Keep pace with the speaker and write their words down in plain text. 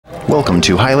Welcome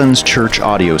to Highlands Church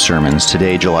Audio Sermons.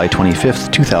 Today, July 25th,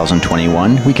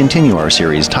 2021, we continue our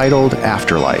series titled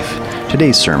Afterlife.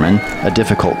 Today's sermon, A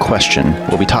Difficult Question,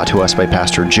 will be taught to us by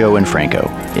Pastor Joe and Franco.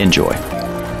 Enjoy.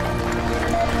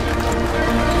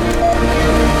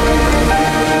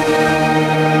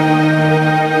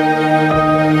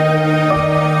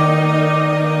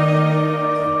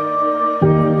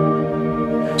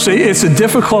 See, it's a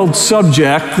difficult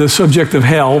subject, the subject of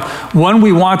hell, one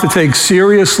we want to take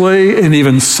seriously and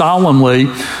even solemnly.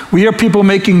 We hear people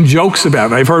making jokes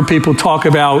about it. I've heard people talk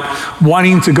about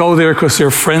wanting to go there because their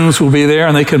friends will be there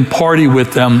and they can party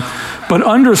with them. But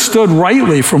understood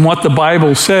rightly from what the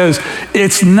Bible says,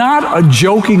 it's not a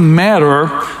joking matter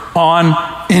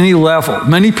on any level.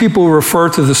 Many people refer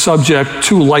to the subject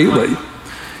too lightly.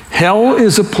 Hell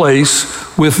is a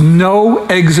place with no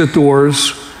exit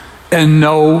doors and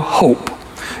no hope.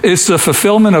 It's the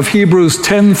fulfillment of Hebrews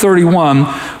 10:31,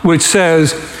 which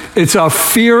says it's a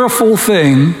fearful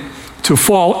thing to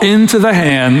fall into the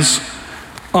hands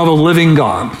of a living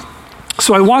God.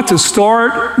 So I want to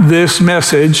start this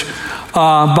message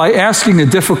by asking a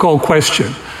difficult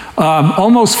question.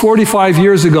 Almost 45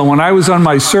 years ago, when I was on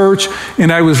my search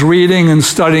and I was reading and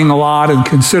studying a lot and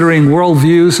considering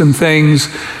worldviews and things,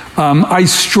 I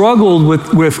struggled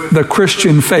with the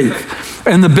Christian faith.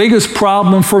 And the biggest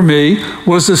problem for me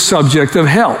was the subject of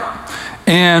hell.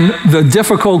 And the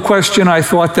difficult question I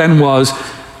thought then was,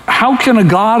 how can a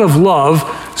God of love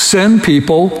send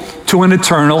people to an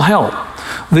eternal hell?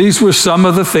 These were some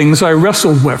of the things I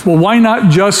wrestled with. Well, why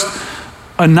not just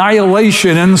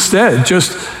annihilation instead?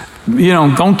 Just,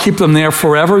 don't keep them there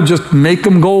forever. Just make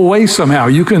them go away somehow.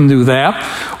 You can do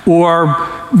that. Or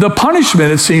the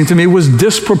punishment, it seemed to me, was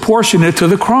disproportionate to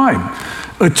the crime.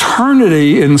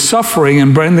 Eternity in suffering,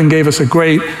 and Brendan gave us a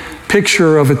great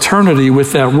picture of eternity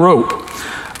with that rope.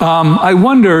 I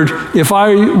wondered, if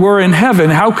I were in heaven,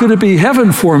 how could it be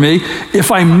heaven for me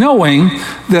if I'm knowing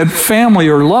that family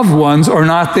or loved ones are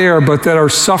not there, but that are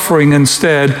suffering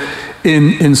instead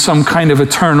in some kind of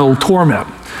eternal torment?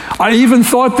 I even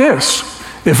thought this: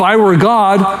 if I were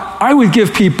God, I would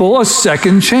give people a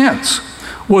second chance.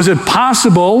 Was it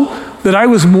possible that I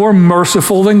was more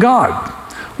merciful than God?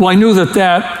 Well, I knew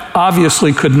that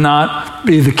obviously could not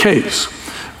be the case.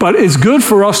 But it's good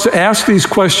for us to ask these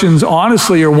questions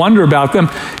honestly or wonder about them.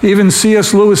 Even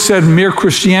C.S. Lewis said in Mere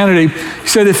Christianity, he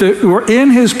said, if it were in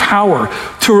his power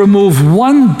to remove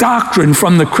one doctrine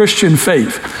from the Christian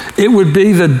faith, it would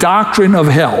be the doctrine of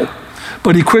hell.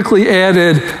 But he quickly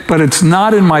added, but it's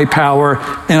not in my power,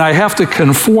 and I have to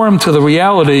conform to the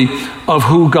reality of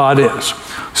who God is.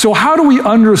 So how do we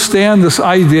understand this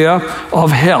idea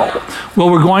of hell? Well,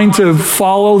 we're going to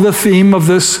follow the theme of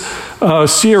this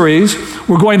series.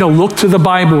 We're going to look to the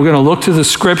Bible. We're going to look to the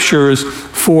scriptures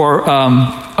for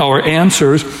our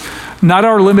answers. Not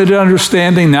our limited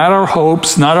understanding, not our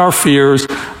hopes, not our fears,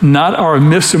 not our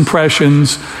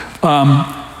misimpressions,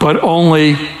 but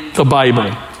only the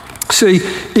Bible. See,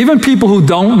 even people who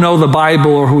don't know the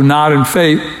Bible or who are not in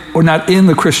faith or not in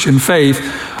the Christian faith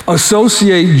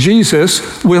associate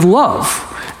Jesus with love,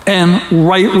 and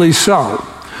rightly so.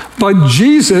 But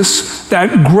Jesus,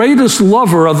 that greatest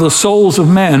lover of the souls of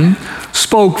men,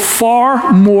 spoke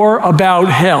far more about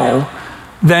hell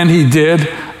than he did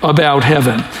about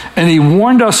heaven. And he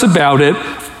warned us about it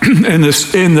in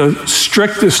the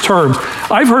strictest terms.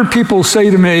 I've heard people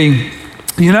say to me,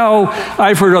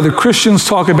 I've heard other Christians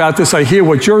talk about this. I hear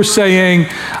what you're saying.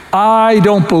 I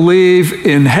don't believe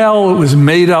in hell. It was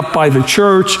made up by the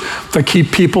church to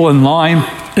keep people in line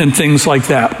and things like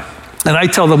that. And I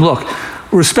tell them, look,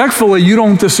 respectfully, you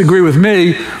don't disagree with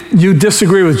me. You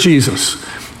disagree with Jesus.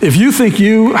 If you think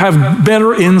you have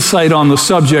better insight on the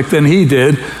subject than he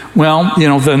did, well,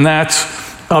 then that's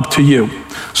up to you.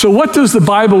 So what does the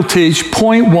Bible teach?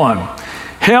 Point one,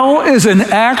 hell is an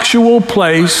actual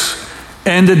place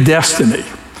and a destiny.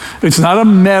 It's not a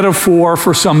metaphor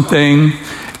for something.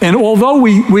 And although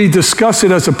we discuss it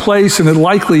as a place, and it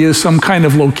likely is some kind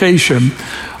of location,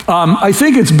 I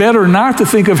think it's better not to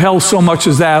think of hell so much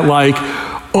as that, like,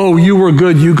 oh, you were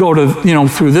good, you go to,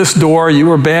 through this door, you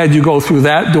were bad, you go through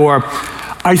that door.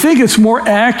 I think it's more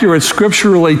accurate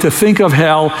scripturally to think of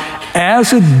hell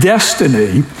as a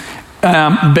destiny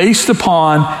based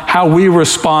upon how we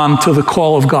respond to the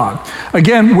call of God.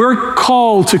 Again, we're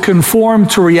called to conform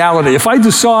to reality. If I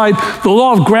decide the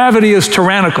law of gravity is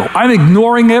tyrannical, I'm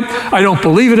ignoring it, I don't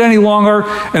believe it any longer,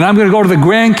 and I'm going to go to the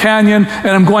Grand Canyon and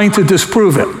I'm going to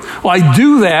disprove it. Well, I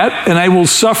do that and I will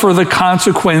suffer the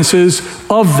consequences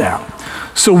of that.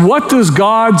 So what does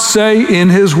God say in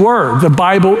his word? The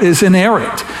Bible is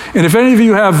inerrant. And if any of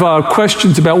you have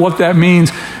questions about what that means,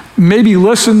 maybe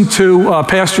listen to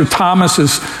Pastor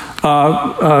Thomas's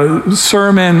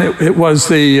sermon. It was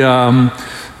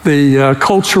the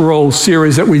cultural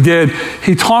series that we did.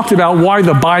 He talked about why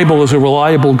the Bible is a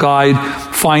reliable guide.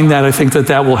 Find that. I think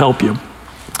that will help you.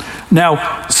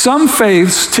 Now, some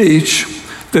faiths teach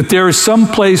that there is some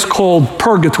place called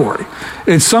purgatory.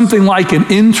 It's something like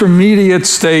an intermediate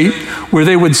state where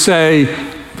they would say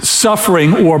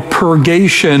suffering or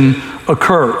purgation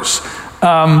occurs.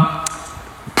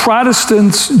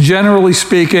 Protestants, generally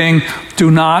speaking,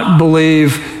 do not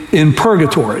believe in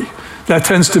purgatory. That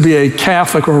tends to be a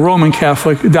Catholic or Roman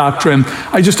Catholic doctrine.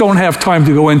 I just don't have time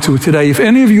to go into it today. If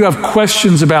any of you have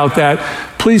questions about that,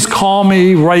 please call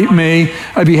me, write me.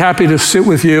 I'd be happy to sit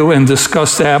with you and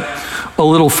discuss that a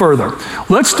little further.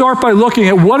 Let's start by looking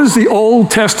at what does the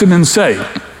Old Testament say.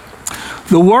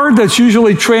 The word that's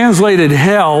usually translated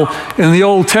hell in the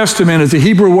Old Testament is the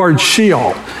Hebrew word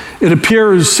Sheol. It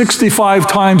appears 65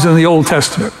 times in the Old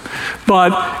Testament,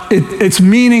 but its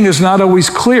meaning is not always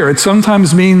clear. It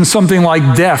sometimes means something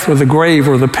like death or the grave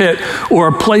or the pit or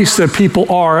a place that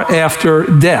people are after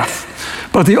death.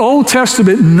 But the Old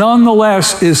Testament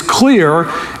nonetheless is clear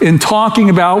in talking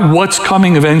about what's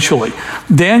coming eventually.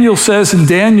 Daniel says in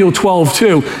Daniel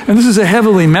 12:2, and this is a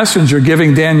heavenly messenger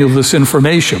giving Daniel this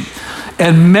information,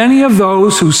 "And many of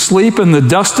those who sleep in the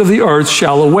dust of the earth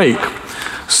shall awake,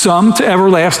 some to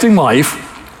everlasting life,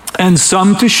 and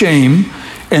some to shame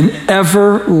and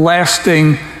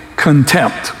everlasting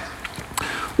contempt."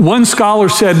 One scholar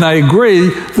said, and I agree,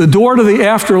 the door to the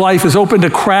afterlife is opened a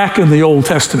crack in the Old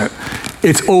Testament.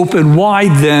 It's open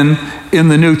wide then in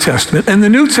the New Testament. In the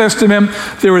New Testament,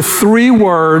 there are 3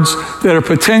 words that are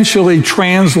potentially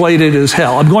translated as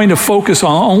hell. I'm going to focus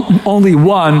on only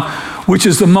one, which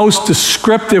is the most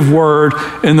descriptive word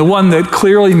and the one that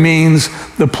clearly means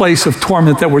the place of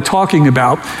torment that we're talking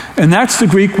about, and that's the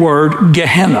Greek word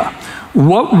Gehenna.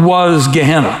 What was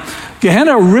Gehenna?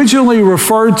 Gehenna originally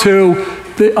referred to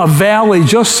a valley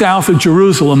just south of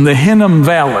Jerusalem, the Hinnom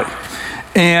Valley.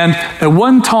 And at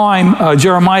one time,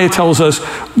 Jeremiah tells us,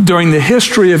 during the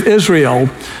history of Israel,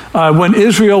 when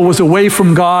Israel was away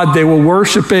from God, they were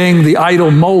worshiping the idol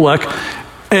Molech,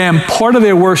 and part of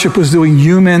their worship was doing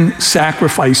human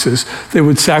sacrifices. They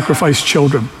would sacrifice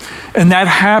children. And that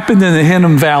happened in the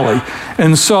Hinnom Valley.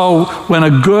 And so when a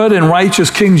good and righteous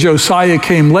King Josiah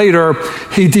came later,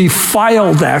 he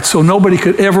defiled that so nobody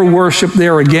could ever worship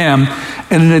there again.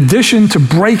 And in addition to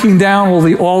breaking down all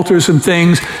the altars and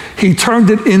things, he turned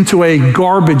it into a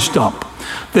garbage dump.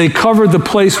 They covered the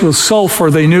place with sulfur.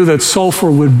 They knew that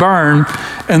sulfur would burn,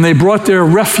 and they brought their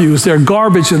refuse, their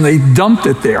garbage, and they dumped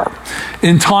it there.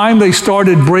 In time, they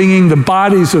started bringing the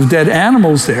bodies of dead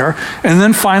animals there, and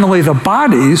then finally the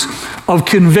bodies of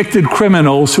convicted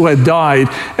criminals who had died,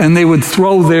 and they would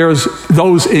throw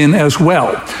those in as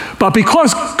well. But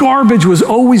because garbage was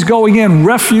always going in,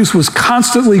 refuse was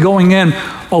constantly going in,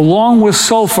 along with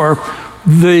sulfur,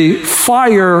 the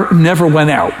fire never went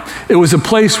out. It was a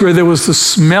place where there was the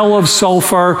smell of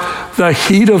sulfur, the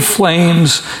heat of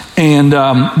flames, and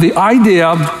the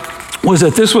idea was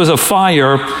that this was a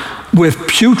fire with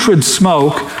putrid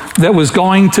smoke that was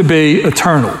going to be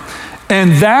eternal.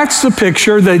 And that's the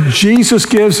picture that Jesus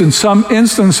gives in some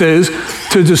instances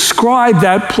to describe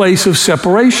that place of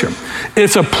separation.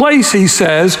 It's a place, he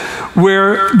says,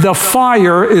 where the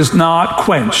fire is not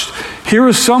quenched. Here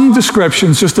are some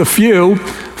descriptions, just a few,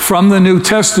 from the New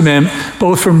Testament,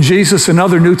 both from Jesus and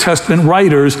other New Testament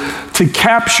writers, to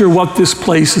capture what this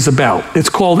place is about. It's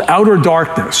called outer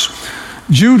darkness.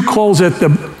 Jude calls it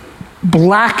the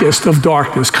blackest of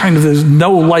darkness, kind of there's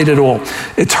no light at all.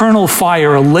 Eternal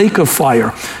fire, a lake of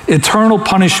fire, eternal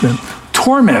punishment,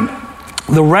 torment,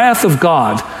 the wrath of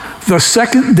God, the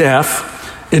second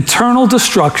death, eternal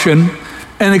destruction,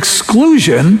 and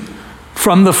exclusion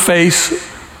from the face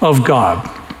of God.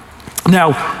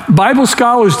 Now, Bible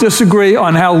scholars disagree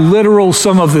on how literal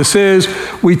some of this is.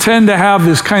 We tend to have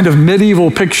this kind of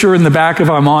medieval picture in the back of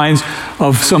our minds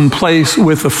of some place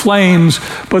with the flames,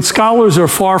 but scholars are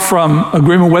far from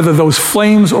agreement whether those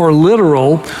flames are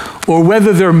literal or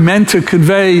whether they're meant to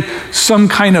convey some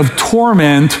kind of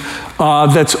torment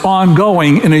that's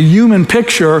ongoing in a human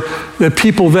picture that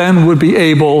people then would be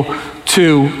able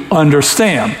to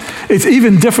understand. It's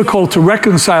even difficult to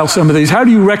reconcile some of these. How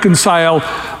do you reconcile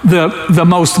the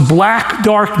most black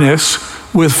darkness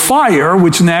with fire,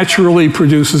 which naturally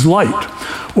produces light?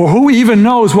 Or who even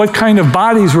knows what kind of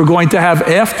bodies we're going to have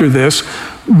after this?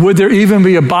 Would there even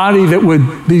be a body that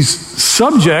would be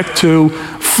subject to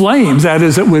flames, that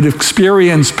is, that would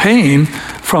experience pain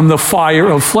from the fire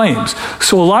of flames?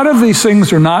 So a lot of these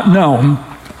things are not known.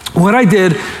 What I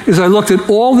did is I looked at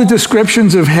all the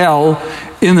descriptions of hell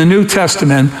in the New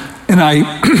Testament, and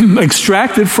I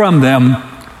extracted from them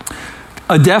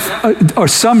a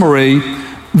summary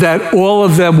that all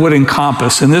of them would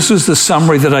encompass. And this is the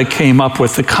summary that I came up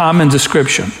with, the common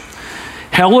description.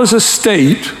 Hell is a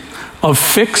state of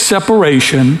fixed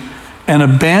separation and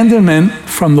abandonment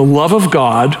from the love of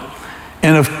God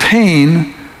and of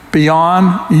pain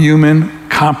beyond human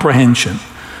comprehension.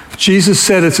 Jesus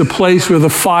said it's a place where the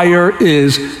fire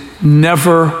is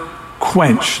never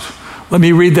quenched. Let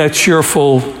me read that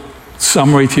cheerful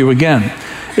summary to you again.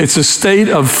 It's a state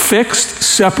of fixed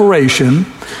separation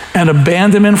and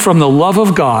abandonment from the love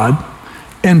of God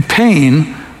and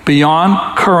pain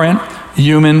beyond current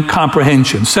human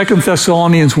comprehension. 2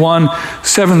 Thessalonians 1,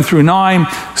 7 through 9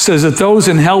 says that those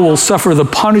in hell will suffer the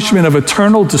punishment of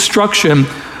eternal destruction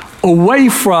away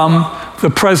from the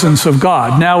presence of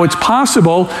God. Now, it's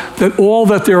possible that all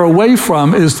that they're away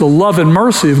from is the love and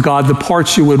mercy of God, the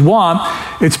parts you would want.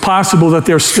 It's possible that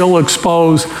they're still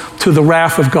exposed to the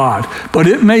wrath of God. But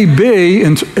it may be,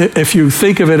 if you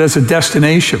think of it as a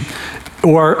destination,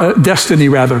 or a destiny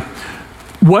rather,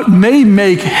 what may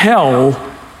make hell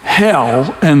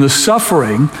and the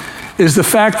suffering is the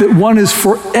fact that one is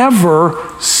forever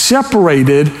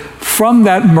separated from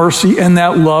that mercy and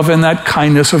that love and that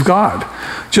kindness of God.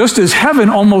 Just as heaven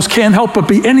almost can't help but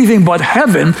be anything but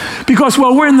heaven, because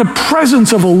while we're in the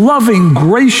presence of a loving,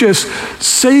 gracious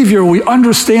Savior, we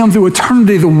understand through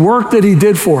eternity the work that He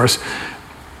did for us.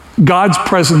 God's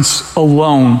presence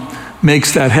alone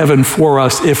makes that heaven for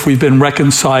us if we've been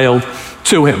reconciled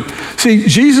to Him. See,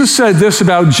 Jesus said this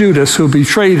about Judas, who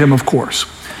betrayed Him, of course.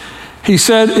 He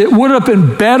said, it would have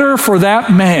been better for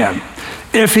that man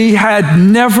if he had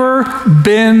never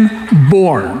been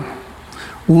born.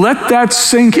 Let that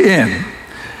sink in.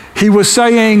 He was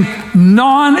saying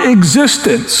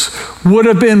non-existence would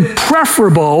have been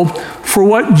preferable for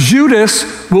what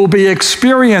Judas will be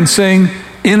experiencing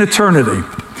in eternity.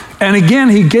 And again,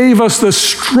 he gave us the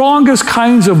strongest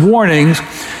kinds of warnings.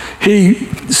 He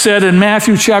said in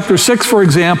Matthew chapter 6, for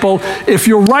example, if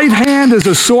your right hand is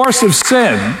a source of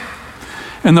sin,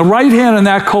 and the right hand in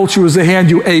that culture was the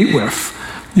hand you ate with.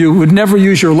 You would never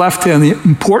use your left hand. The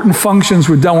important functions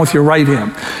were done with your right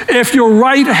hand. If your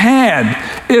right hand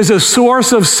is a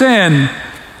source of sin,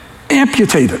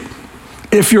 amputate it.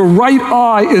 If your right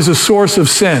eye is a source of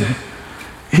sin,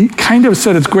 he kind of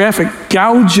said it's graphic,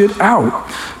 gouge it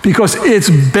out. Because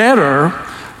it's better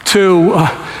to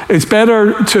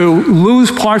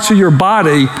lose parts of your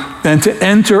body than to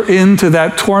enter into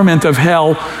that torment of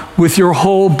hell with your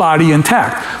whole body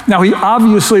intact. Now, he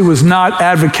obviously was not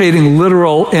advocating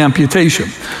literal amputation,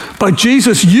 but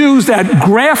Jesus used that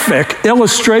graphic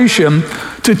illustration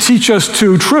to teach us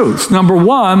two truths. Number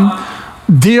one,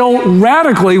 deal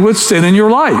radically with sin in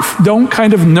your life. Don't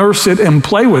kind of nurse it and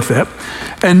play with it.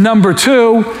 And number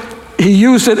two, he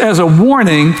used it as a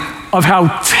warning of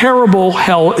how terrible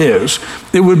hell is.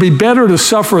 It would be better to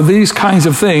suffer these kinds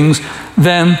of things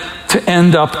than to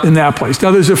end up in that place.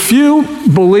 Now, there's a few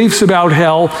beliefs about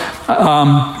hell.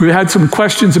 We had some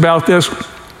questions about this.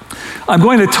 I'm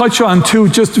going to touch on two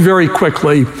just very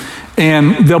quickly,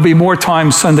 and there'll be more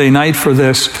time Sunday night for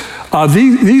this.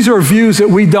 These are views that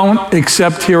we don't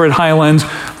accept here at Highlands.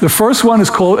 The first one is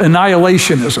called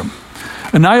annihilationism.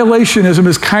 Annihilationism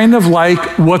is kind of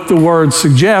like what the word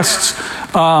suggests.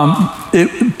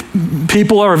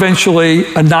 People are eventually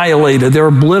annihilated. They're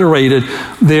obliterated.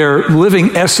 Their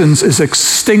living essence is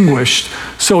extinguished.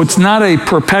 So it's not a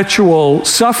perpetual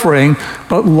suffering,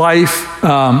 but life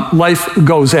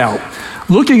goes out.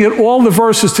 Looking at all the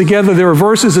verses together, there are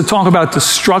verses that talk about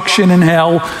destruction in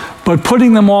hell, but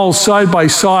putting them all side by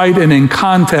side and in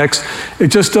context, it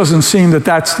just doesn't seem that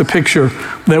that's the picture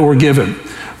that we're given.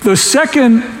 The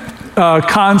second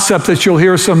concept that you'll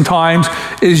hear sometimes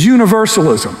is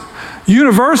universalism.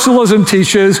 Universalism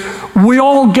teaches we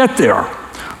all get there.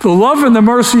 The love and the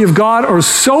mercy of God are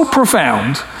so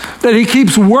profound that He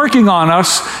keeps working on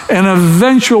us, and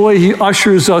eventually He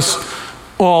ushers us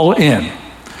all in.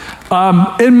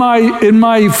 In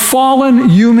my fallen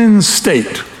human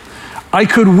state, I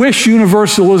could wish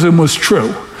universalism was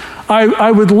true.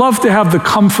 I would love to have the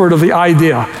comfort of the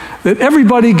idea that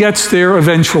everybody gets there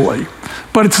eventually.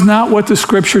 But it's not what the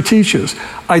Scripture teaches.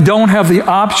 I don't have the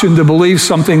option to believe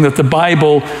something that the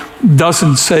Bible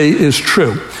doesn't say is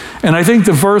true. And I think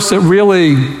the verse that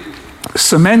really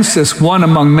cements this, one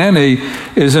among many,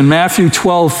 is in Matthew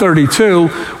 12:32,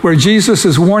 where Jesus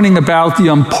is warning about the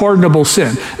unpardonable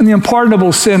sin. And the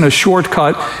unpardonable sin, a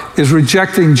shortcut, is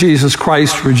rejecting Jesus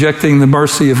Christ, rejecting the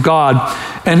mercy of God.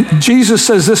 And Jesus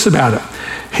says this about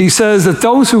it. He says that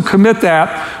those who commit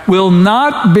that will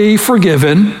not be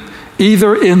forgiven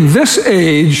either in this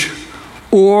age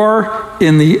or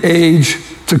in the age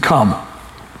to come.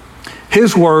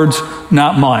 His words,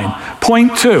 not mine.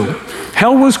 Point 2,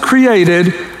 hell was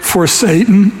created for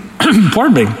Satan,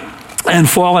 pardon me, and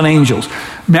fallen angels.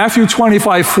 Matthew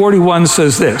 25:41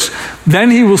 says this,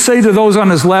 then he will say to those on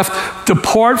his left,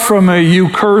 depart from me, you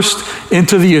cursed,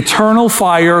 into the eternal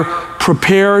fire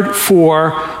prepared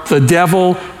for the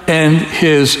devil and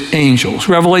his angels.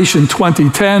 Revelation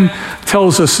 20:10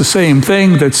 tells us the same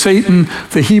thing, that Satan,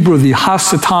 the Hebrew, the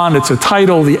Hasatan, it's a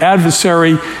title, the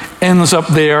adversary, ends up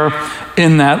there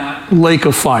in that lake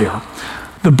of fire.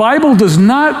 The Bible does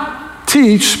not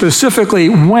teach specifically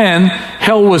when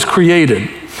hell was created,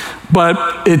 but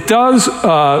it does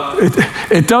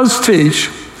teach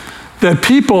that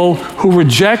people who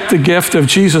reject the gift of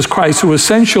Jesus Christ, who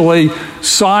essentially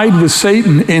side with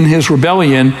Satan in his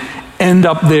rebellion, end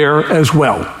up there as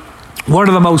well. One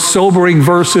of the most sobering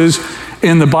verses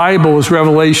in the Bible is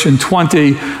Revelation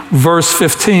 20, verse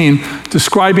 15,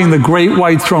 describing the great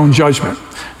white throne judgment.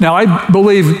 Now, I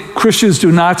believe Christians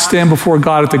do not stand before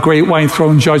God at the great white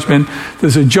throne judgment.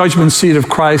 There's a judgment seat of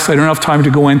Christ. I don't have time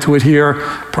to go into it here,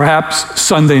 perhaps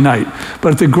Sunday night.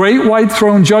 But at the great white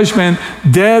throne judgment,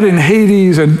 dead in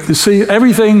Hades and the sea,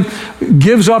 everything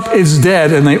gives up its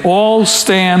dead, and they all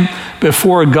stand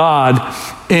before God,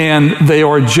 and they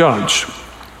are judged.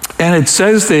 And it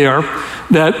says there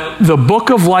that the book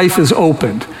of life is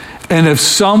opened, and if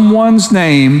someone's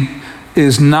name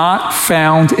is not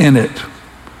found in it,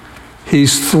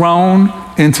 he's thrown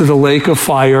into the lake of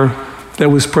fire that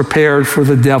was prepared for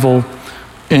the devil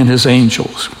and his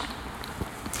angels.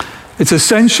 It's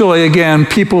essentially, again,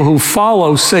 people who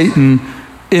follow Satan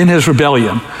in his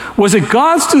rebellion. Was it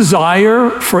God's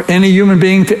desire for any human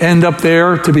being to end up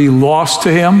there, to be lost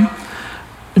to him?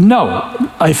 No.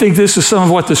 I think this is some of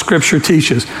what the scripture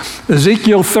teaches.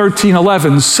 Ezekiel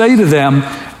 13:11, say to them,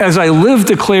 as I live,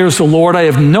 declares the Lord, I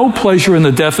have no pleasure in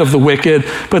the death of the wicked,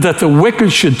 but that the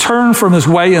wicked should turn from his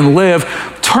way and live.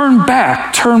 Turn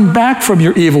back from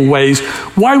your evil ways.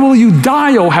 Why will you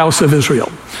die, O house of Israel?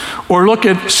 Or look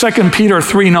at 2 Peter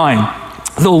 3:9.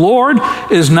 The Lord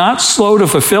is not slow to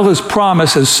fulfill his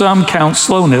promise, as some count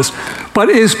slowness, but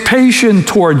is patient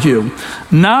toward you,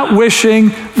 not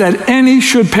wishing that any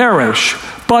should perish,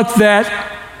 but that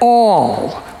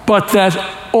all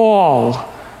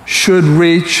should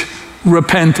reach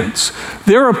repentance.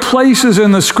 There are places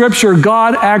in the scripture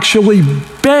God actually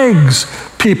begs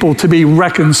people to be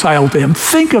reconciled to him.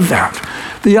 Think of that.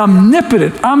 The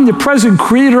omnipotent, omnipresent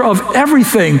creator of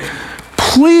everything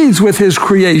pleads with his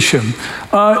creation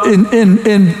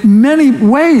in many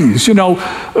ways.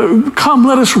 Come,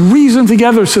 let us reason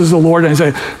together, says the Lord. And I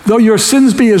say, though your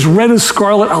sins be as red as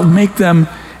scarlet, I'll make them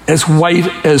as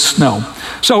white as snow.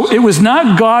 So it was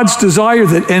not God's desire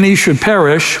that any should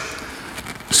perish.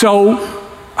 So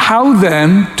how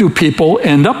then do people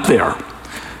end up there?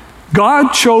 God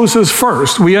chose us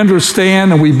first. We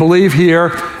understand and we believe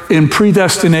here in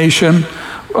predestination.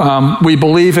 We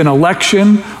believe in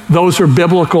election. Those are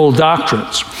biblical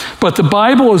doctrines. But the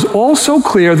Bible is also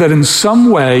clear that in some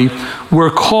way we're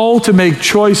called to make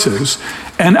choices,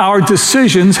 and our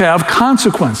decisions have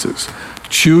consequences.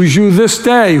 Choose you this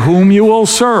day whom you will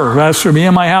serve. As for me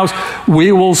and my house,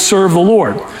 we will serve the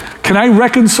Lord. Can I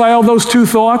reconcile those two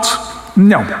thoughts?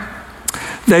 No.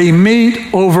 They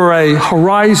meet over a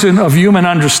horizon of human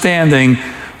understanding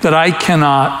that I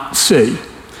cannot see.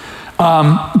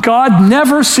 God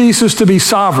never ceases to be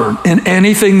sovereign in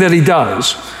anything that he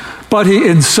does, but he,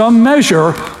 in some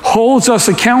measure, holds us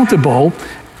accountable,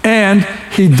 and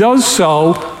he does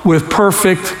so with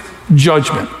perfect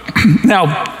judgment.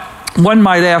 Now, one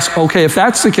might ask, okay, if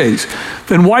that's the case,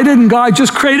 then why didn't God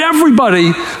just create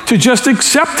everybody to just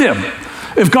accept him?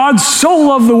 If God so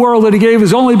loved the world that he gave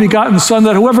his only begotten Son,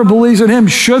 that whoever believes in him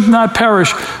should not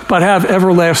perish, but have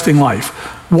everlasting life,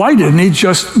 why didn't he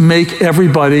just make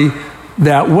everybody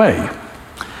that way?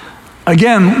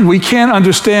 Again, we can't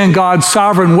understand God's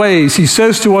sovereign ways. He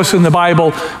says to us in the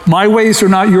Bible, my ways are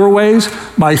not your ways,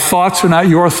 my thoughts are not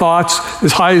your thoughts.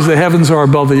 As high as the heavens are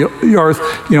above the earth,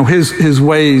 his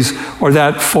ways are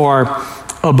that far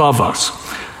above us.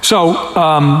 So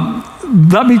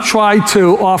let me try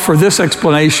to offer this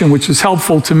explanation, which is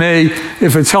helpful to me.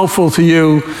 If it's helpful to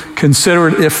you, consider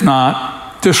it. If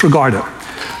not, disregard it.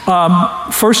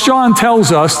 1 John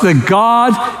tells us that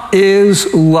God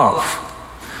is love.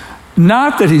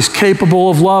 Not that he's capable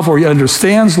of love or he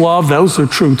understands love, those are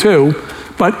true too,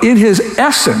 but in his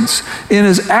essence, in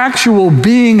his actual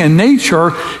being and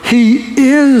nature, he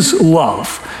is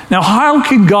love. Now, how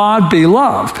can God be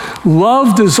love?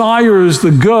 Love desires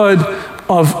the good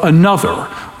of another.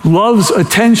 Love's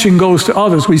attention goes to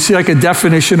others. We see like a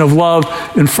definition of love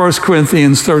in 1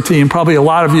 Corinthians 13. Probably a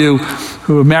lot of you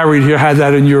who are married here had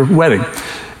that in your wedding.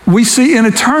 We see in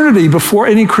eternity, before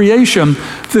any creation,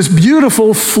 this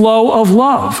beautiful flow of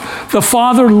love. The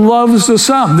Father loves the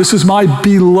Son. This is my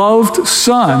beloved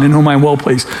Son in whom I'm well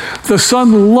pleased. The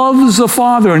Son loves the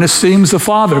Father and esteems the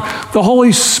Father. The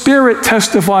Holy Spirit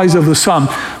testifies of the Son.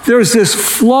 There's this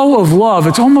flow of love.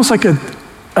 It's almost like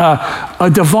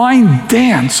a divine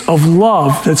dance of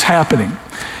love that's happening.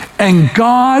 And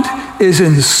God is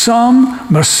in some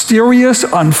mysterious,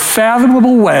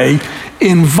 unfathomable way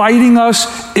inviting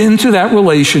us into that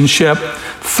relationship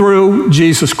through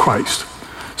Jesus Christ.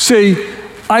 See,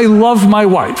 I love my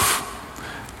wife.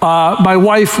 My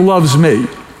wife loves me.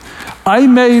 I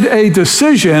made a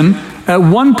decision at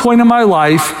one point in my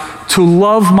life to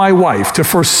love my wife, to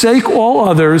forsake all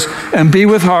others and be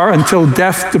with her until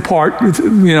death depart,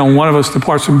 one of us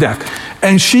departs from death.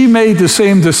 And she made the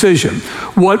same decision.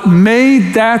 What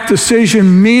made that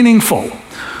decision meaningful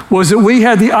was that we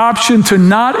had the option to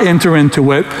not enter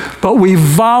into it, but we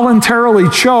voluntarily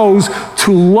chose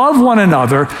to love one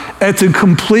another and to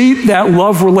complete that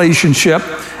love relationship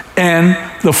and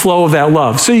the flow of that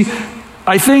love. See,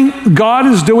 I think God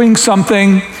is doing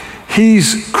something.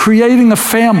 He's creating a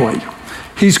family.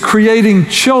 He's creating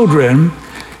children.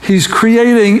 He's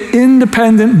creating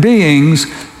independent beings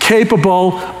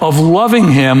capable of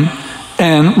loving Him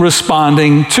and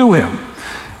responding to Him.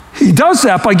 He does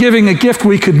that by giving a gift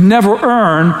we could never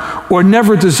earn or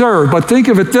never deserve. But think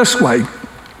of it this way.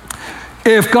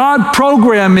 If God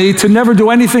programmed me to never do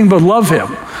anything but love Him,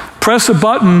 press a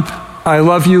button, I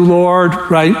love you, Lord,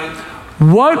 right?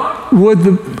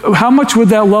 How much would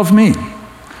that love mean?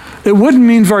 It wouldn't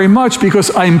mean very much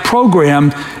because I'm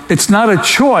programmed. It's not a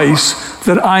choice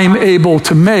that I'm able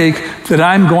to make that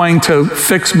I'm going to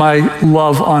fix my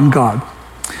love on God.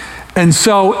 And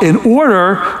so in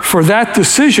order for that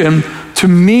decision to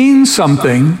mean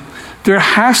something, there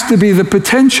has to be the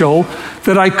potential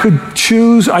that I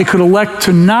could elect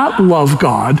to not love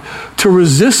God, to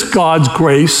resist God's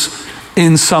grace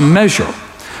in some measure.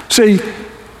 See,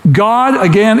 God,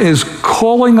 again, is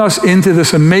calling us into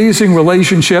this amazing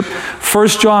relationship. 1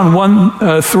 John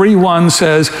 3:1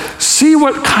 says, see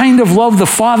what kind of love the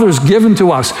Father's given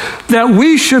to us, that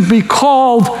we should be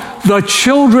called the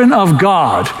children of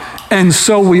God. And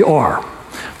so we are.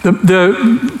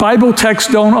 The Bible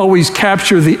texts don't always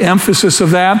capture the emphasis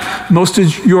of that. Most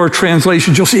of your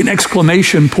translations, you'll see an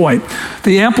exclamation point.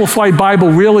 The Amplified Bible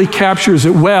really captures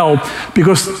it well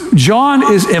because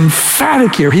John is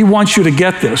emphatic here. He wants you to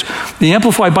get this. The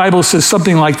Amplified Bible says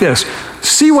something like this.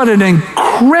 See what an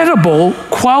incredible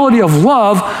quality of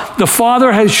love the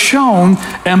Father has shown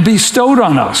and bestowed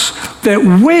on us. That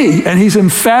we, and he's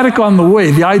emphatic on the we,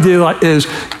 the idea is,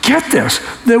 get this,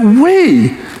 that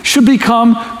we should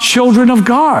become children of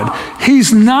God.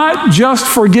 He's not just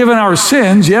forgiven our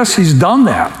sins. Yes, he's done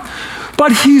that.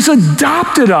 But he's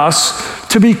adopted us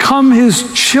to become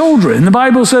his children. The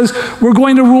Bible says we're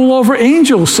going to rule over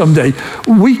angels someday.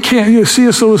 We can't,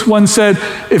 C.S. Lewis once said,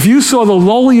 if you saw the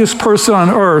lowliest person on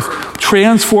earth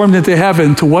transformed into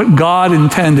heaven to what God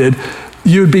intended,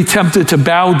 you'd be tempted to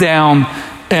bow down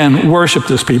and worship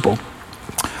this people.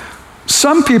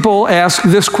 Some people ask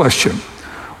this question.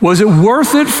 Was it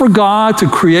worth it for God to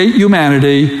create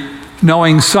humanity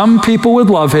knowing some people would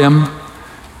love him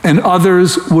and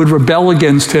others would rebel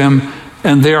against him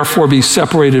and therefore be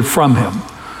separated from him?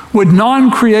 Would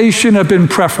non-creation have been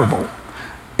preferable?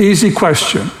 Easy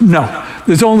question. No.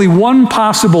 There's only one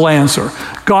possible answer.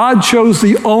 God chose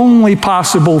the only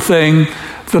possible thing,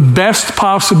 the best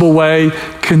possible way,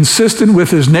 consistent with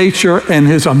his nature and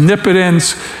his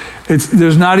omnipotence.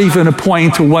 There's not even a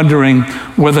point to wondering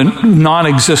whether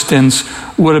non-existence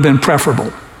would have been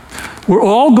preferable. We're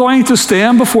all going to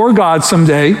stand before God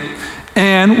someday,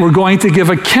 and we're going to give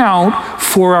account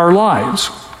for our lives.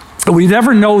 We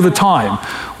never know the time.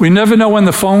 We never know when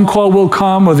the phone call will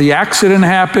come, or the accident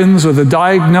happens, or the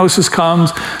diagnosis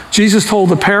comes. Jesus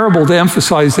told a parable to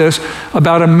emphasize this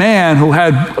about a man who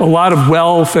had a lot of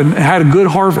wealth and had a good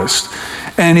harvest.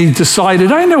 And he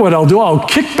decided, I know what I'll do. I'll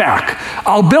kick back.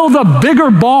 I'll build a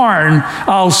bigger barn.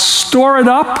 I'll store it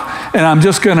up, and I'm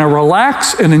just going to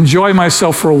relax and enjoy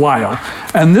myself for a while.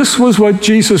 And this was what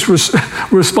Jesus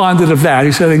responded of that.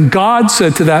 He said, and God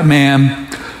said to that man,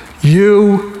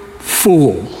 you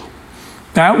fool.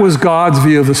 That was God's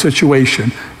view of the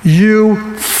situation.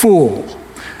 You fool.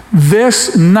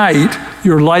 This night,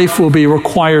 your life will be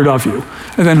required of you.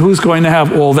 And then who's going to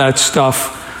have all that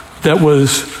stuff that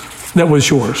was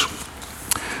yours?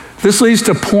 This leads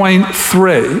to point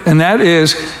 3, and that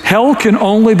is hell can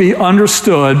only be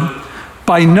understood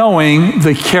by knowing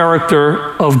the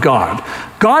character of God.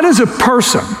 God is a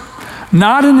person,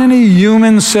 not in any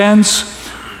human sense,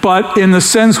 but in the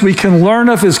sense we can learn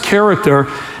of his character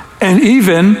and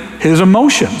even his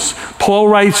emotions. Paul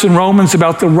writes in Romans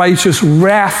about the righteous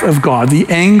wrath of God, the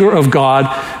anger of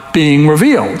God being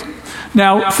revealed.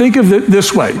 Now, think of it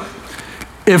this way.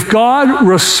 If God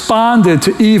responded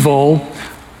to evil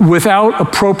without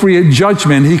appropriate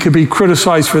judgment, he could be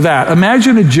criticized for that.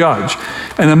 Imagine a judge,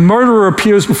 and a murderer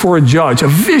appears before a judge, a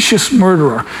vicious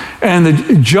murderer, and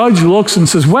the judge looks and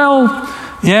says, well,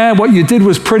 yeah, what you did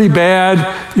was pretty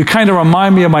bad. You kind of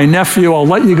remind me of my nephew. I'll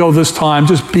let you go this time.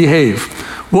 Just behave.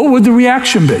 What would the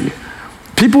reaction be?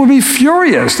 People would be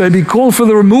furious. They'd be called for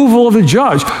the removal of the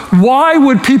judge. Why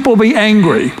would people be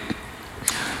angry?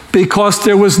 Because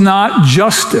there was not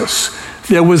justice.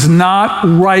 There was not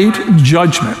right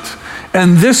judgment.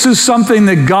 And this is something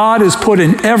that God has put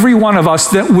in every one of us,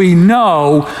 that we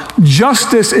know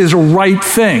justice is a right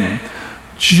thing.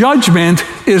 Judgment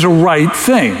is a right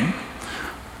thing.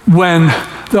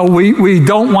 Though we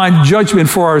don't want judgment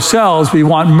for ourselves, we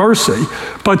want mercy.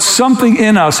 But something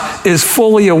in us is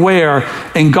fully aware,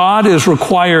 and God is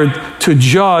required to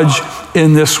judge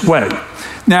in this way.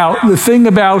 Now, the thing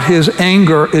about his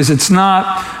anger is it's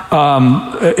not,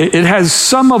 it has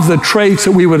some of the traits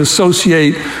that we would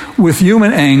associate with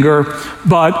human anger,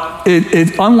 but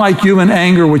it unlike human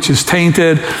anger, which is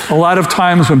tainted, a lot of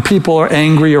times when people are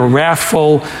angry or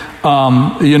wrathful,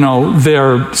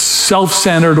 they're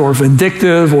self-centered or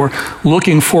vindictive or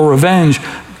looking for revenge.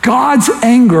 God's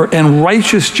anger and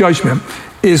righteous judgment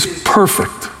is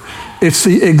perfect. It's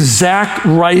the exact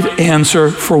right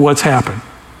answer for what's happened.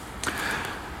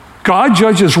 God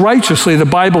judges righteously, the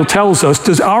Bible tells us.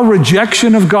 Does our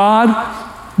rejection of God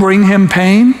bring him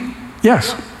pain?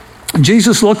 Yes.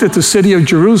 Jesus looked at the city of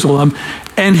Jerusalem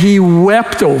and he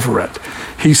wept over it.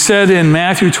 He said in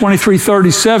Matthew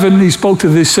 23:37, he spoke to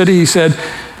the city, he said,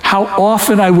 how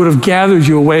often I would have gathered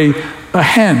you away. A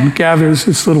hen gathers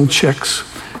its little chicks,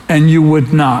 and you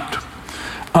would not.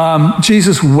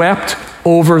 Jesus wept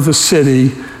over the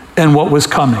city and what was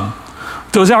coming.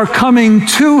 Does our coming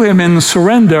to him in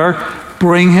surrender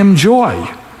bring him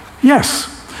joy? Yes.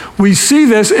 We see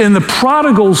this in the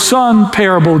prodigal son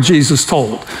parable Jesus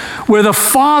told, where the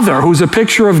father, who's a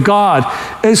picture of God,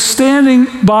 is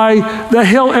standing by the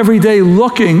hill every day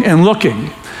looking and looking.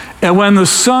 And when the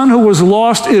son who was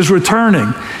lost is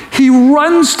returning, he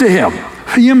runs to him.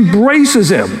 He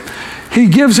embraces him. He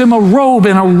gives him a robe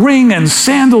and a ring and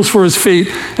sandals for his feet.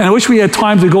 And I wish we had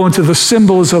time to go into the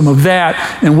symbolism of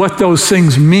that and what those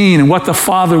things mean and what the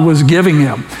father was giving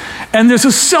him. And there's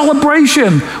a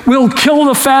celebration. We'll kill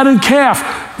the fatted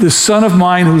calf. The son of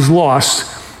mine who's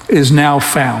lost is now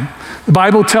found. The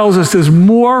Bible tells us there's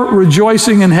more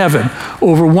rejoicing in heaven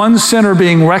over one sinner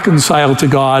being reconciled to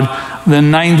God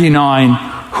than 99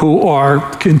 who are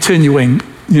continuing,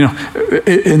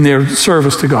 in their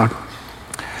service to God.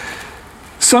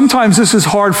 Sometimes this is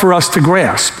hard for us to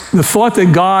grasp. The thought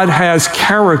that God has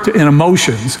character and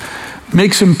emotions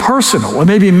makes him personal, or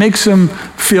maybe makes him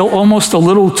feel almost a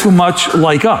little too much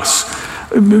like us.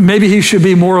 Maybe he should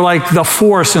be more like the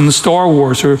Force in Star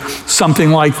Wars or something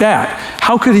like that.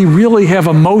 How could he really have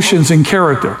emotions and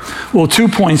character? Well, 2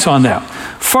 points on that.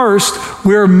 First,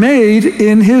 we're made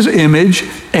in his image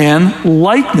and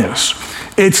likeness.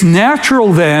 It's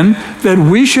natural then that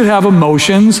we should have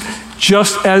emotions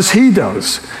just as he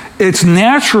does. It's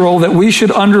natural that we should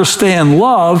understand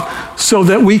love so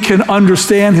that we can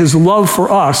understand his love for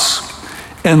us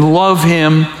and love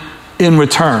him in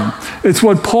return. It's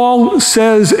what Paul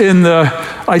says in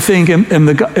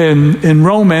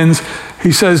Romans.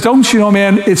 He says, don't you know,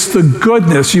 man, it's the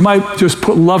goodness. You might just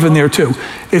put love in there too.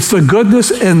 It's the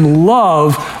goodness and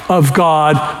love of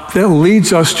God that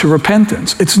leads us to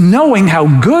repentance. It's knowing how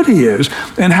good he is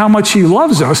and how much he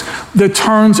loves us that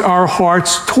turns our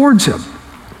hearts towards him.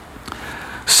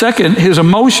 Second, his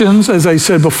emotions, as I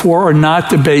said before, are not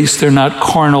debased. They're not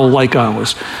carnal like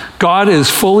ours. God is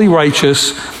fully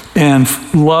righteous and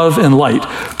love and light.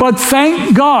 But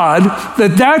thank God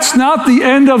that that's not the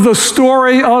end of the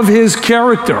story of his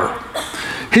character.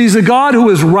 He's a God who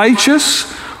is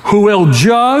righteous, who will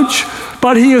judge,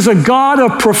 but he is a God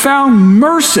of profound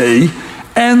mercy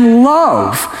and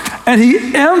love. And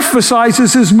he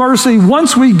emphasizes his mercy.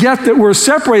 Once we get that we're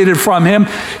separated from him,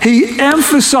 he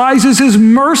emphasizes his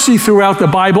mercy throughout the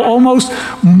Bible almost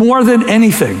more than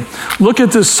anything. Look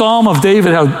at this Psalm of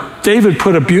David, how David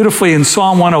put it beautifully in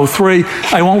Psalm 103.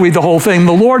 I won't read the whole thing.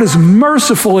 The Lord is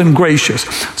merciful and gracious,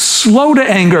 slow to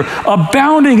anger,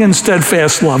 abounding in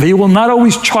steadfast love. He will not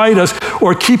always chide us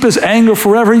or keep his anger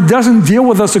forever. He doesn't deal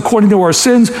with us according to our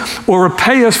sins or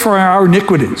repay us for our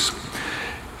iniquities.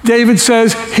 David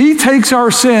says he takes our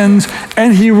sins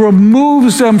and he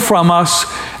removes them from us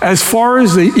as far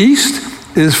as the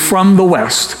east is from the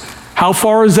west. How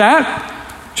far is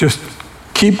that? Just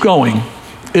keep going.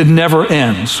 It never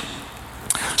ends.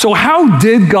 So how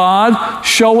did God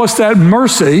show us that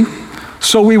mercy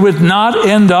so we would not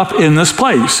end up in this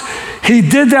place? He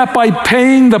did that by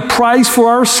paying the price for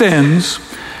our sins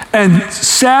and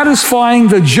satisfying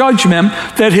the judgment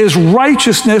that his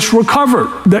righteousness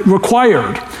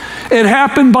required. It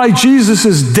happened by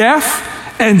Jesus' death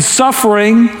and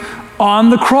suffering on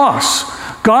the cross.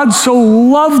 God so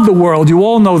loved the world, you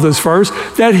all know this verse,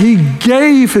 that he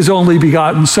gave his only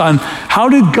begotten Son. How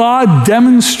did God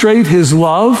demonstrate his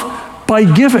love? By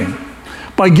giving.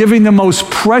 By giving the most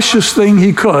precious thing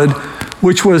he could,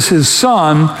 which was his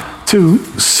Son, to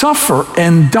suffer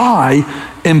and die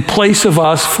in place of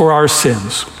us for our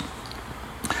sins.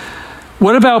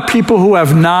 What about people who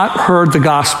have not heard the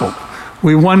gospel?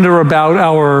 We wonder about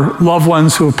our loved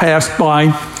ones who have passed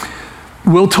by.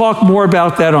 We'll talk more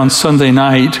about that on Sunday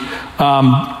night.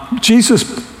 Jesus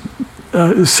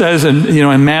says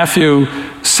in Matthew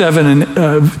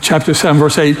 7, chapter 7,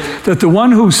 verse 8, that the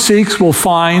one who seeks will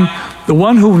find, the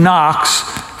one who knocks,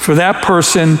 for that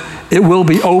person it will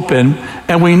be open.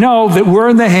 And we know that we're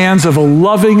in the hands of a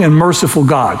loving and merciful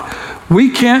God. We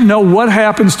can't know what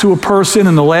happens to a person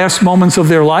in the last moments of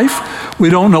their life. We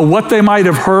don't know what they might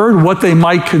have heard, what they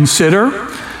might consider.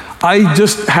 I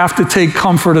just have to take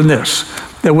comfort in this,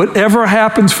 that whatever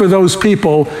happens for those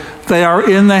people, they are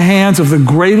in the hands of the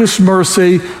greatest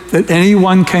mercy that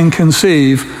anyone can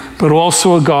conceive, but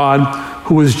also a God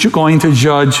who is going to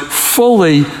judge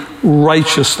fully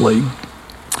righteously.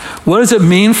 What does it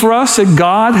mean for us that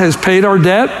God has paid our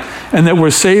debt and that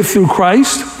we're saved through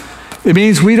Christ? It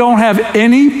means we don't have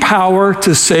any power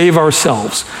to save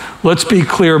ourselves. Let's be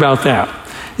clear about that.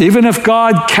 Even if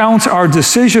God counts our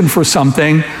decision for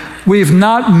something, we've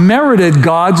not merited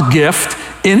God's gift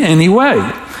in any way.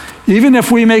 Even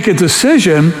if we make a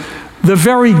decision, the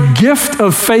very gift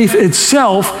of faith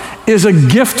itself is a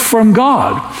gift from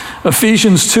God.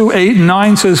 Ephesians 2, 8 and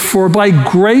 9 says, "For by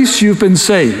grace you've been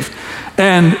saved,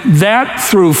 and that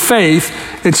through faith.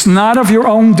 It's not of your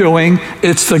own doing.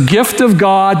 It's the gift of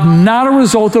God, not a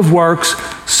result of works,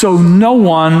 so no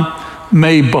one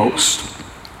may boast."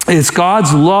 It's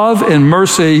God's love and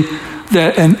mercy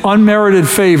and unmerited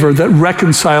favor that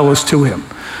reconcile us to him.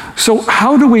 So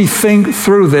how do we think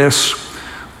through this?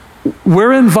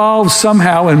 We're involved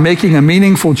somehow in making a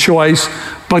meaningful choice,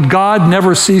 but God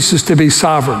never ceases to be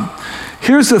sovereign.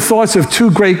 Here's the thoughts of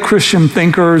two great Christian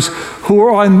thinkers who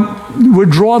would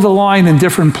draw the line in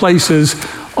different places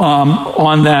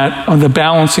on the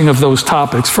balancing of those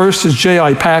topics. First is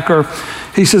J.I. Packer.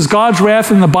 He says, God's wrath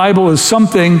in the Bible is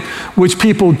something which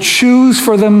people choose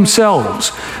for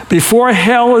themselves. Before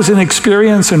hell is an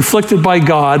experience inflicted by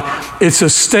God, it's a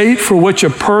state for which a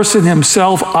person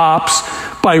himself opts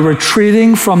by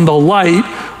retreating from the light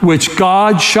which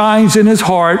God shines in his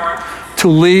heart to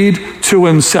lead to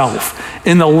himself.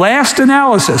 In the last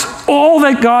analysis, all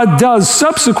that God does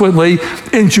subsequently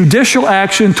in judicial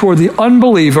action toward the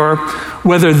unbeliever,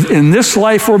 whether in this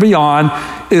life or beyond,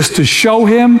 is to show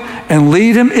him and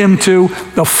lead him into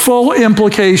the full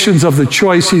implications of the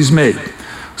choice he's made.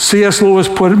 C.S. Lewis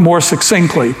put it more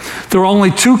succinctly. There are only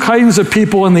two kinds of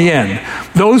people in the end.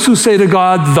 Those who say to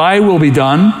God, "Thy will be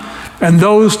done," and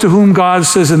those to whom God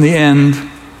says in the end,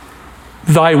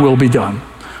 "Thy will be done."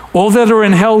 All that are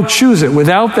in hell choose it.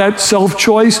 Without that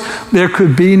self-choice, there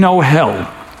could be no hell.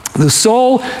 The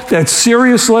soul that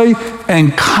seriously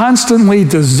and constantly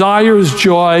desires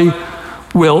joy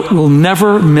will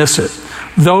never miss it.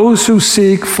 Those who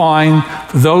seek find,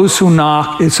 those who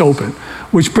knock, it's open.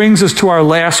 Which brings us to our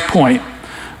last point.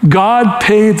 God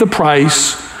paid the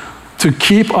price to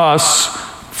keep us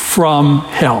from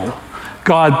hell.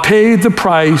 God paid the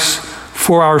price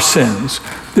for our sins.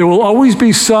 There will always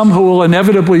be some who will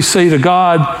inevitably say to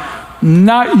God,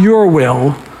 "Not your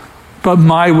will, but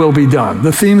my will be done."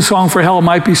 The theme song for hell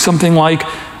might be something like,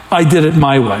 "I did it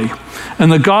my way."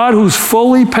 And the God who's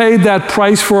fully paid that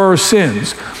price for our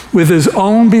sins with his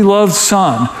own beloved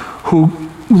Son, who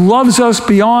loves us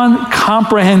beyond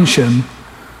comprehension,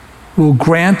 will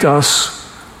grant us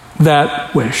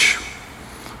that wish.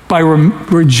 by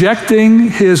rejecting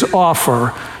his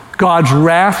offer, God's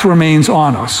wrath remains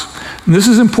on us. And this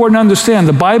is important to understand.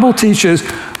 The Bible teaches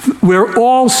we're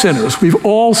all sinners. We've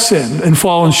all sinned and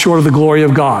fallen short of the glory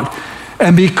of God.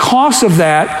 And because of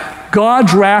that,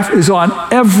 God's wrath is on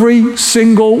every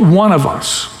single one of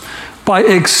us. By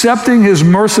accepting his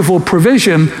merciful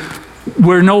provision,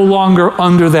 we're no longer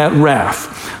under that wrath.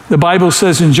 The Bible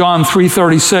says in John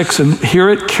 3:36, and hear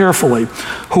it carefully,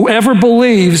 whoever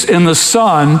believes in the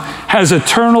Son has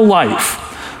eternal life,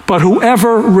 but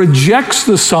whoever rejects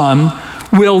the Son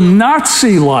will not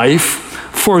see life,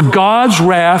 for God's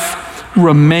wrath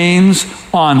remains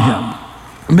on him.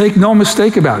 Make no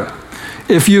mistake about it.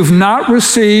 If you've not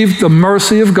received the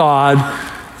mercy of God,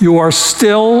 you are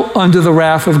still under the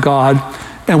wrath of God,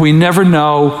 and we never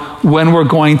know when we're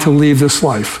going to leave this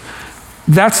life.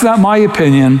 That's not my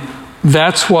opinion.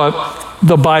 That's what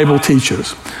the Bible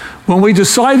teaches. When we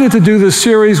decided to do this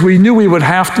series, we knew we would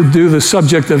have to do the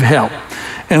subject of hell.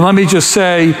 And let me just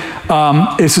say,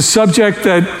 it's a subject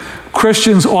that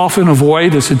Christians often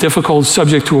avoid. It's a difficult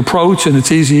subject to approach, and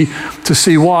it's easy to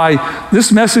see why.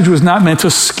 This message was not meant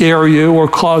to scare you or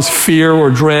cause fear or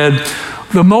dread.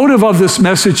 The motive of this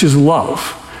message is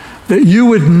love, that you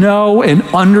would know and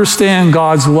understand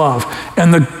God's love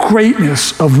and the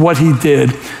greatness of what he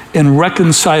did in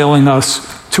reconciling us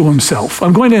to himself.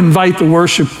 I'm going to invite the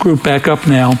worship group back up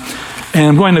now, and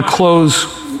I'm going to close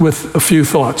with a few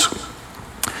thoughts.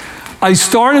 I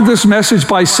started this message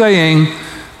by saying,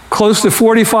 close to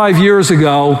 45 years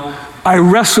ago, I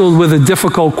wrestled with a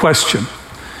difficult question.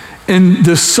 In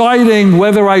deciding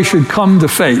whether I should come to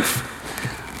faith,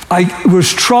 I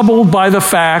was troubled by the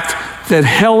fact that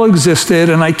hell existed,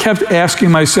 and I kept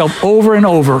asking myself over and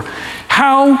over,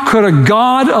 how could a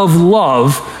God of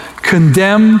love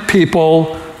condemn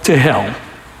people to hell?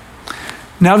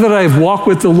 Now that I've walked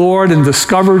with the Lord and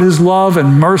discovered his love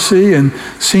and mercy and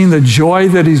seen the joy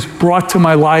that he's brought to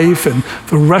my life and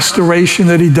the restoration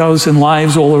that he does in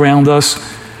lives all around us,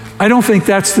 I don't think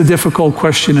that's the difficult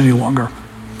question any longer.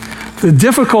 The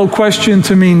difficult question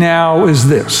to me now is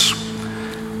this: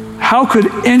 how could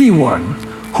anyone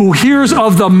who hears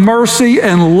of the mercy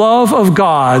and love of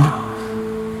God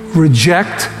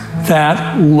reject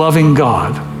that loving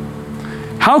God?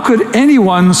 How could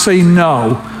anyone say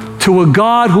no to a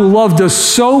God who loved us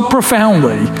so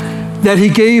profoundly that he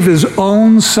gave his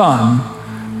own Son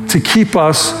to keep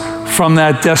us from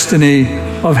that destiny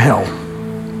of hell?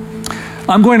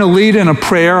 I'm going to lead in a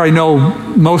prayer. I know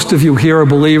most of you here are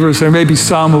believers. There may be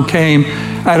some who came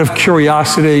out of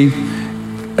curiosity.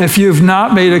 If you've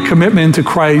not made a commitment to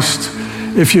Christ,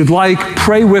 if you'd like,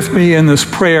 pray with me in this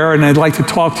prayer, and I'd like to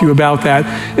talk to you about that.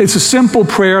 It's a simple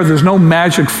prayer. There's no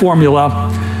magic formula.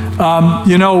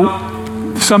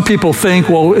 Some people think,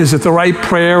 well, is it the right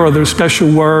prayer or there's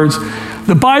special words?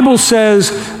 The Bible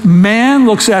says man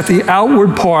looks at the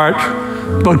outward part,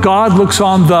 but God looks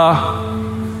on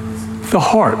the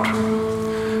heart.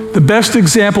 The best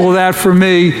example of that for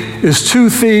me is two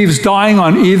thieves dying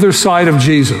on either side of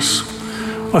Jesus.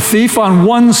 A thief on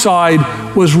one side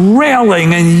was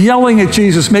railing and yelling at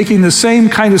Jesus, making the same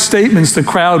kind of statements the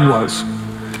crowd was.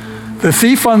 The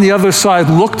thief on the other side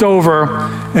looked over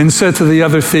and said to the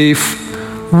other thief,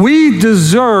 "We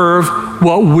deserve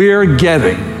what we're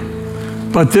getting,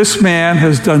 but this man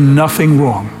has done nothing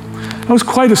wrong." That was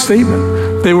quite a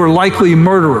statement. They were likely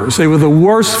murderers. They were the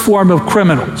worst form of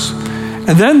criminals.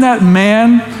 And then that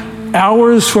man,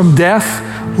 hours from death,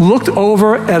 looked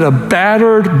over at a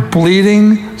battered,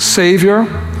 bleeding Savior,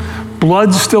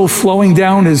 blood still flowing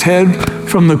down his head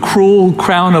from the cruel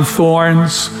crown of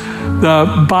thorns,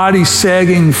 the body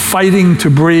sagging, fighting to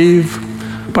breathe.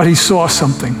 But he saw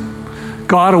something.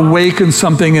 God awakened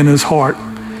something in his heart.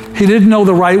 He didn't know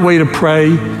the right way to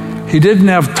pray. He didn't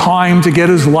have time to get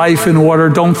his life in order.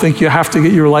 Don't think you have to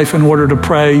get your life in order to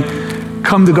pray.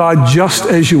 Come to God just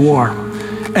as you are.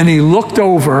 And he looked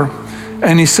over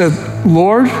and he said,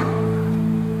 "Lord,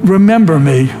 remember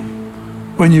me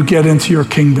when you get into your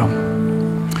kingdom."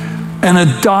 And a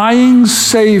dying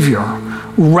Savior,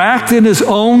 racked in his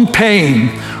own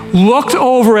pain, looked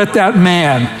over at that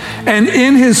man, and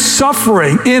in his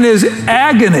suffering, in his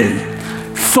agony,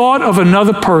 thought of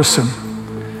another person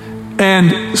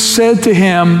and said to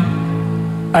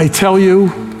him, "I tell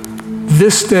you,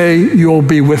 this day you'll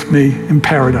be with me in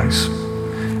paradise."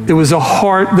 It was a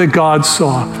heart that God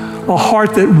saw, a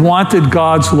heart that wanted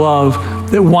God's love,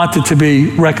 that wanted to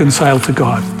be reconciled to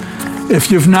God.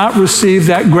 If you've not received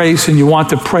that grace and you want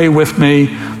to pray with me,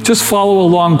 just follow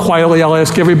along quietly. I'll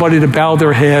ask everybody to bow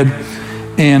their head,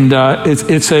 and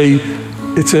it's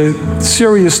a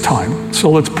serious time. So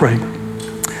let's pray.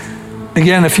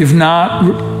 Again, if you've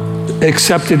not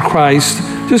accepted Christ,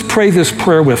 just pray this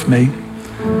prayer with me.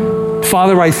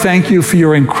 Father, I thank you for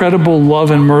your incredible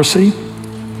love and mercy.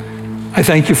 I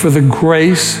thank you for the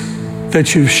grace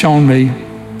that you've shown me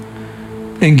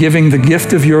in giving the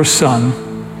gift of your Son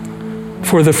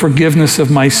for the forgiveness of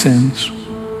my sins.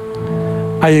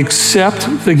 I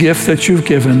accept the gift that you've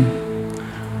given.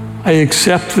 I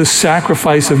accept the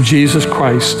sacrifice of Jesus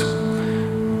Christ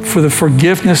for the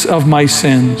forgiveness of my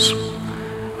sins.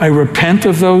 I repent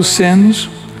of those sins,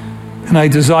 and I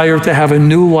desire to have a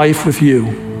new life with you,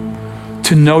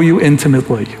 to know you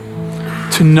intimately,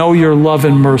 to know your love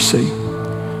and mercy,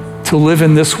 to live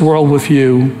in this world with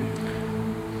you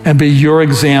and be your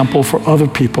example for other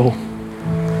people.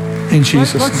 In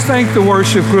Jesus' name. Let's thank the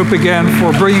worship group again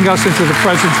for bringing us into the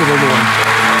presence of the Lord.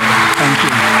 Thank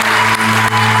you.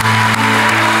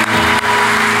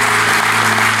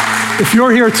 If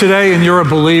you're here today and you're a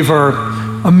believer,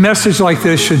 a message like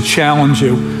this should challenge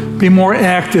you. Be more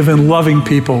active in loving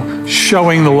people,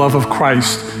 showing the love of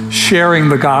Christ, sharing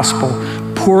the gospel,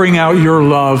 pouring out your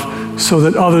love so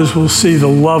that others will see the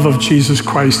love of Jesus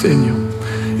Christ in you.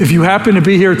 If you happen to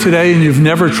be here today and you've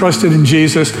never trusted in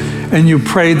Jesus and you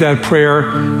prayed that prayer,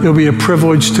 it'll be a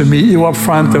privilege to meet you up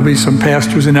front. There'll be some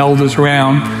pastors and elders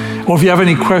around. Or if you have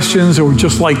any questions or would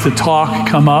just like to talk,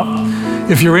 come up.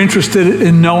 If you're interested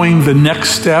in knowing the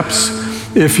next steps,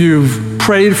 if you've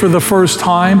prayed for the first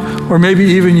time, or maybe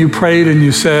even you prayed and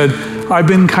you said, I've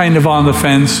been kind of on the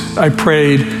fence, I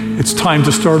prayed, it's time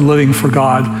to start living for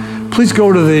God, please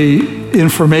go to the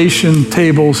information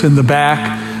tables in the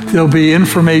back. There'll be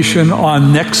information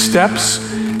on next steps,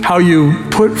 how you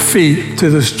put feet to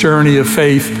this journey of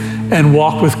faith and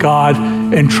walk with God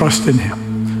and trust in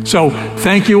Him. So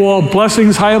thank you all.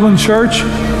 Blessings, Highland Church.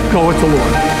 Go with the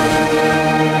Lord.